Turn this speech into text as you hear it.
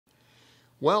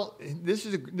Well, this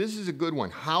is a good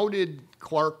one. How did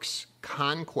Clark's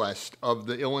conquest of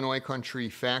the Illinois country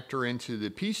factor into the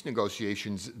peace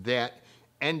negotiations that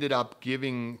ended up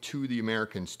giving to the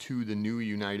Americans, to the new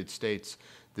United States,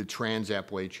 the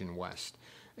Trans-Appalachian West?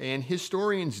 And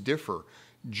historians differ.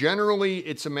 Generally,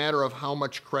 it's a matter of how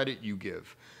much credit you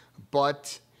give,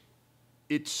 but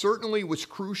it certainly was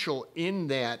crucial in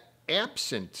that,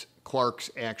 absent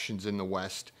Clark's actions in the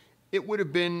West, there would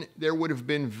have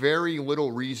been very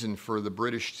little reason for the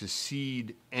British to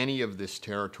cede any of this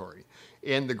territory.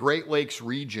 And the Great Lakes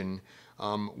region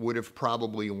would have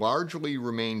probably largely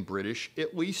remained British,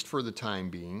 at least for the time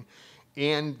being,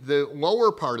 and the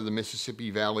lower part of the Mississippi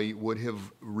Valley would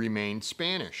have remained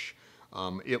Spanish,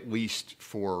 at least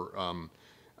for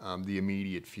the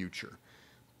immediate future.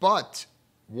 But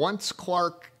once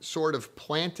Clark sort of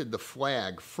planted the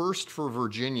flag, first for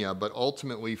Virginia, but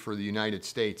ultimately for the United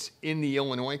States in the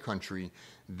Illinois country,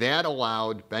 that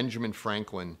allowed Benjamin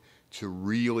Franklin to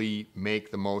really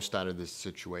make the most out of this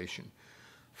situation.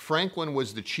 Franklin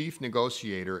was the chief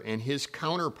negotiator, and his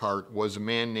counterpart was a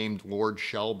man named Lord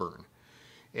Shelburne.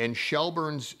 And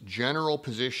Shelburne's general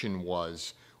position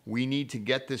was, we need to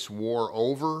get this war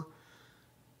over,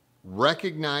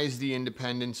 recognize the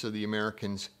independence of the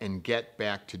Americans, and get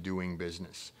back to doing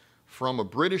business. From a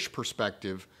British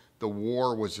perspective, the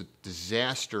war was a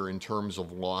disaster in terms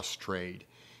of lost trade.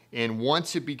 And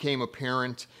once it became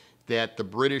apparent that the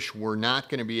British were not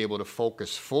going to be able to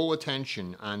focus full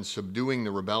attention on subduing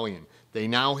the rebellion, they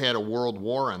now had a world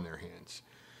war on their hands.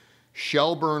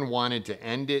 Shelburne wanted to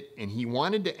end it, and he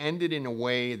wanted to end it in a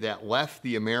way that left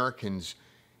the Americans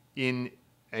in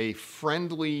a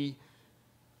friendly,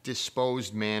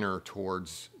 disposed manner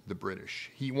towards the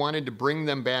British. He wanted to bring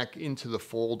them back into the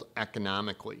fold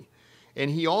economically.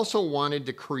 And he also wanted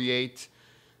to create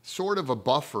sort of a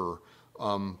buffer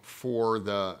for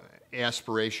the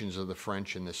aspirations of the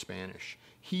French and the Spanish.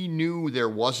 He knew there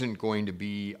wasn't going to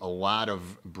be a lot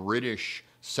of British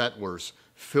settlers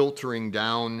filtering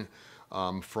down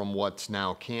from what's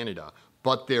now Canada,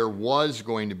 but there was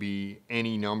going to be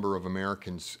any number of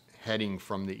Americans heading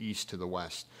from the east to the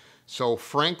west. So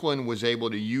Franklin was able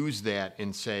to use that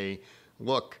and say,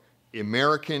 look,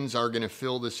 Americans are going to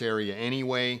fill this area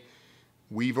anyway.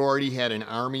 We've already had an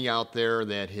army out there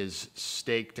that has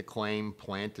staked a claim,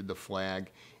 planted the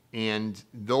flag, and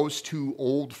those two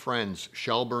old friends,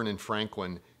 Shelburne and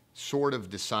Franklin, sort of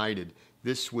decided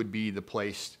this would be the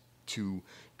place to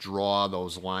draw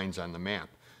those lines on the map.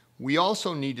 We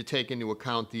also need to take into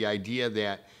account the idea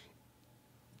that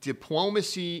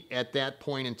diplomacy at that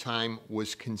point in time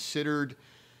was considered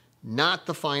not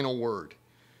the final word.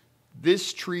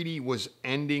 This treaty was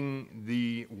ending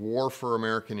the war for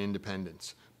American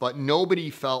independence, but nobody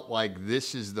felt like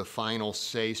this is the final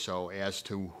say-so as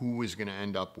to who was going to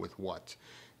end up with what.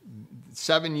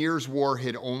 7 Years' War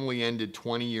had only ended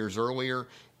 20 years earlier,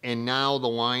 and now the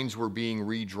lines were being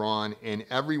redrawn, and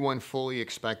everyone fully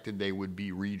expected they would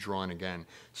be redrawn again.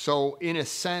 So in a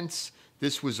sense,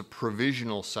 this was a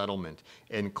provisional settlement,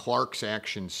 and Clark's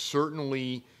actions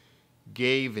certainly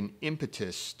gave an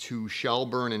impetus to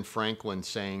Shelburne and Franklin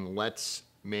saying, let's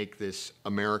make this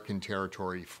American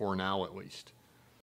territory for now at least.